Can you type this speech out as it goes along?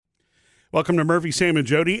Welcome to Murphy, Sam, and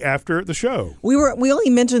Jody after the show. We only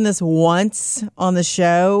mentioned this once on the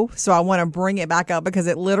show, so I want to bring it back up because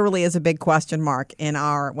it literally is a big question mark in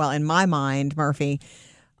my mind, Murphy.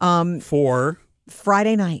 For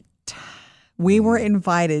Friday night, we were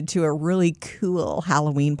invited to a really cool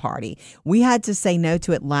Halloween party. We had to say no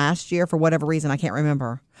to it last year for whatever reason. I can't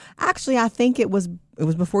remember. Actually, I think it was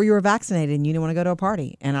before you were vaccinated and you didn't want to go to a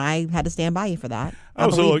party, and I had to stand by you for that.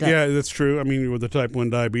 Yeah, that's true. I mean, with the type 1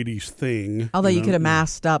 diabetes thing. Although you could have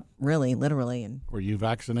masked up, really, literally. And were you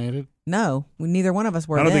vaccinated? No, neither one of us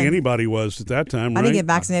were. I don't think anybody was at that time, right? I didn't get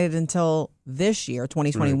vaccinated until this year,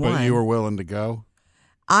 2021. Right, but you were willing to go?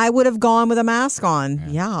 I would have gone with a mask on,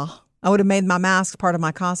 yeah. I would have made my mask part of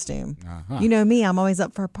my costume. Uh-huh. You know me, I'm always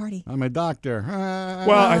up for a party. I'm a doctor.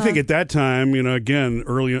 Well, I think at that time, again,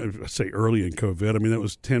 early in COVID, I mean, that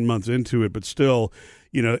was 10 months into it, but still,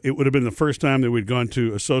 it would have been the first time that we'd gone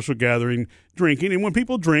to a social gathering drinking. And when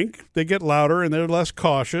people drink, they get louder and they're less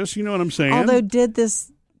cautious. You know what I'm saying? Although,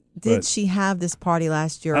 did she have this party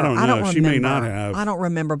last year? I don't know. Remember. She may not have. I don't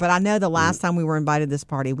remember, but I know the last time we were invited to this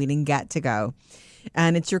party, we didn't get to go.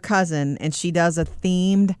 And it's your cousin, and she does a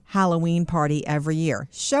themed Halloween party every year.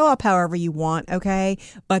 Show up however you want, okay?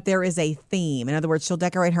 But there is a theme. In other words, she'll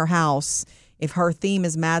decorate her house. If her theme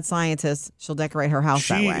is mad scientist, she'll decorate her house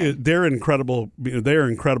that way. They're incredible. They're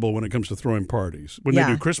incredible when it comes to throwing parties. When they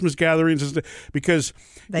do Christmas gatherings, because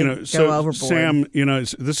they go overboard. Sam,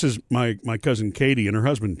 this is my cousin Katie and her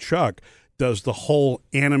husband Chuck does the whole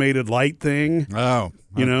animated light thing. Oh.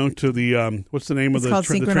 To the what's the name of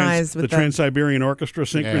the Trans-Siberian Orchestra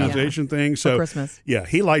synchronization thing. So for Christmas. Yeah,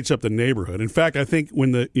 he lights up the neighborhood. In fact, I think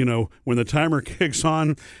when the timer kicks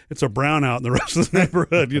on, it's a brownout in the rest of the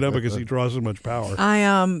neighborhood. Because he draws so much power.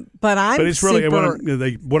 But it's really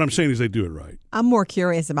what I'm saying is they do it right. I'm more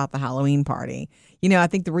curious about the Halloween party. I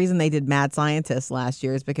think the reason they did Mad Scientist last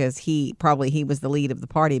year is because he was the lead of the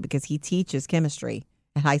party because he teaches chemistry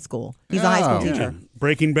at high school. He's a high school teacher.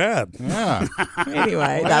 Breaking Bad. Yeah.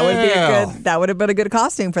 Anyway, that would have been a good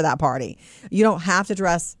costume for that party. You don't have to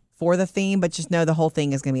dress for the theme, but just know the whole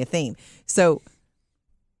thing is going to be a theme. So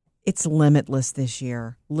it's limitless this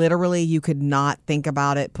year. Literally, you could not think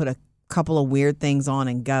about it, put a couple of weird things on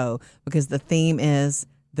and go because the theme is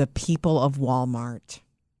the people of Walmart.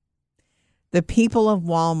 The people of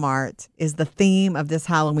Walmart is the theme of this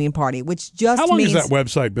Halloween party, which just How long means... has that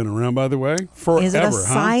website been around, by the way? Forever, Is it a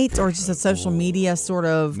site or just a social media sort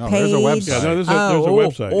of page? There's a website. Yeah, there's a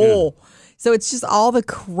website. Yeah. So it's just all the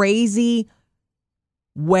crazy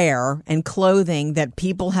wear and clothing that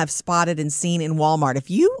people have spotted and seen in Walmart. If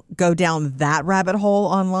you go down that rabbit hole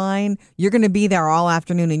online, you're going to be there all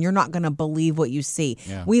afternoon and you're not going to believe what you see.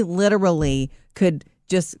 Yeah. We literally could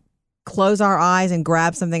just close our eyes and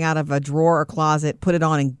grab something out of a drawer or closet, put it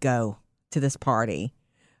on and go to this party.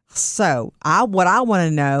 So what I want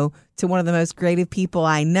to know to one of the most creative people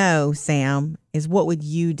I know, Sam, is what would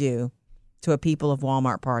you do to a people of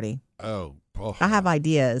Walmart party? Oh. I have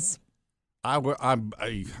ideas. I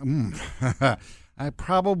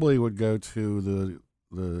probably would go to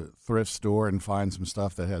the thrift store and find some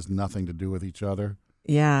stuff that has nothing to do with each other.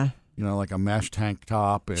 Yeah. Like a mesh tank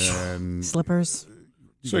top and slippers.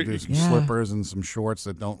 Slippers and some shorts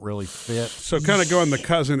that don't really fit. So kind of going the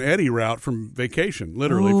Cousin Eddie route from vacation,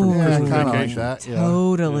 literally from Christmas vacation. Like that, yeah.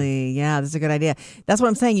 Totally. Yeah, that's a good idea. That's what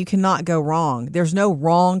I'm saying. You cannot go wrong. There's no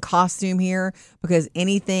wrong costume here because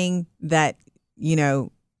anything that,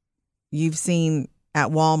 you've seen at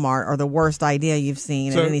Walmart or the worst idea you've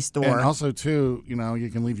seen at any store. And also, too, you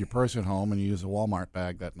can leave your purse at home and use a Walmart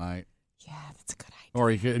bag that night. Yeah, that's a good idea. Or,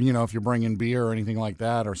 you could, if you're bringing beer or anything like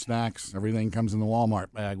that or snacks, everything comes in the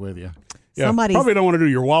Walmart bag with you. Yeah, probably don't want to do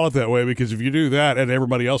your wallet that way because if you do that and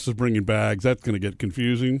everybody else is bringing bags, that's going to get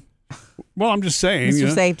confusing. Well, I'm just saying.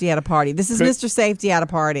 Mr. Safety at a party. This is Mr. Safety at a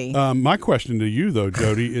party. My question to you, though,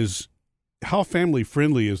 Jody, is how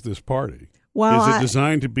family-friendly is this party? Well, is it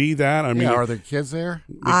designed to be that? I mean, are there kids there?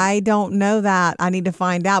 I don't know that. I need to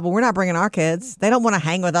find out. But we're not bringing our kids. They don't want to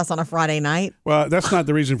hang with us on a Friday night. Well, that's not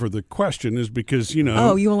the reason for the question. Is because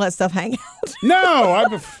Oh, you want to let stuff hang out?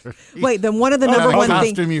 No. Wait. Then one of the number one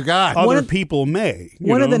things you got. Other people may.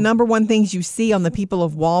 One of the number one things you see on the people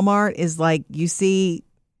of Walmart is like you see,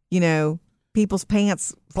 people's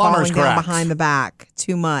pants falling down behind the back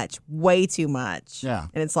too much, way too much. Yeah.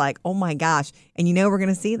 And it's like, oh my gosh. And we're going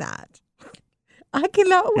to see that. I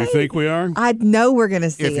cannot wait. You think we are? I know we're going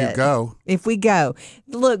to see it. If you go. If we go.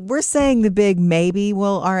 Look, we're saying the big maybe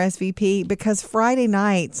will RSVP because Friday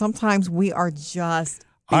night, sometimes we are just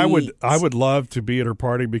I would love to be at her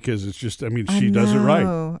party because it's just, she does it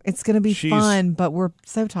right. It's going to be fun, but we're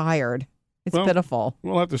so tired. It's pitiful.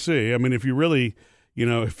 We'll have to see. If you really,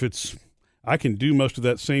 if it's, I can do most of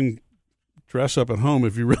that same dress up at home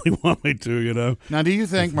if you really want me to, you know. Now, do you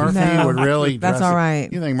think Murphy would really dress That's all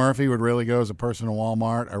right. You think Murphy would really go as a person to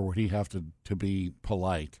Walmart, or would he have to be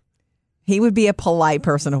polite? He would be a polite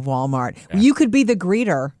person of Walmart. Yeah. You could be the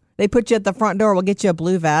greeter. They put you at the front door. We'll get you a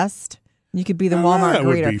blue vest. You could be the Walmart that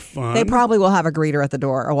greeter. Would be fun. They probably will have a greeter at the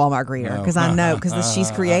door, a Walmart greeter, because I know, because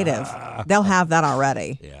she's creative. They'll have that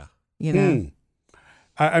already. Yeah. You know?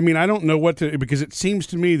 I mean, I don't know what to, because it seems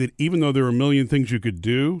to me that even though there are a million things you could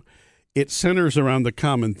do, it centers around the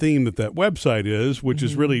common theme that website is, which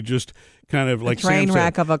is really just kind of like a train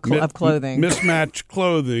wreck of clothing, mismatched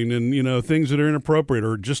clothing, and you know, things that are inappropriate,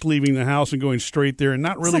 or just leaving the house and going straight there and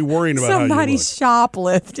not really worrying about somebody how you look.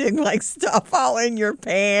 Shoplifting, like stuff all in your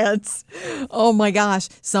pants. Oh my gosh!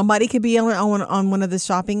 Somebody could be on one of the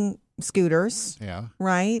shopping scooters. Yeah,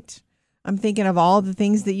 right. I'm thinking of all the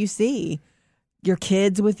things that you see. Your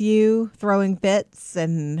kids with you throwing fits,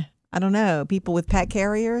 and I don't know, people with pet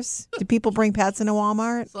carriers. Do people bring pets into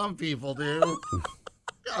Walmart? Some people do.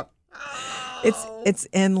 It's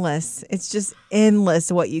endless. It's just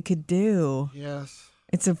endless what you could do. Yes.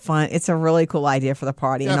 It's a really cool idea for the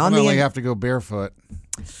party. Definitely and have to go barefoot.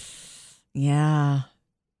 Yeah.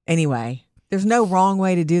 Anyway, there's no wrong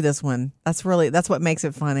way to do this one. That's what makes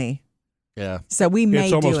it funny. Yeah. So we may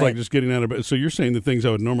It's almost do like it. just getting out of bed. So you're saying the things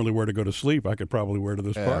I would normally wear to go to sleep, I could probably wear to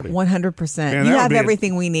this party. 100%. You have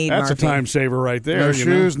everything we need, That's Murphy. a time saver right there. No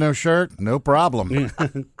shoes, no shirt, no problem.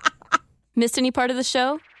 Missed any part of the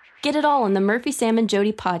show? Get it all on the Murphy, Sam, and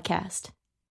Jody podcast.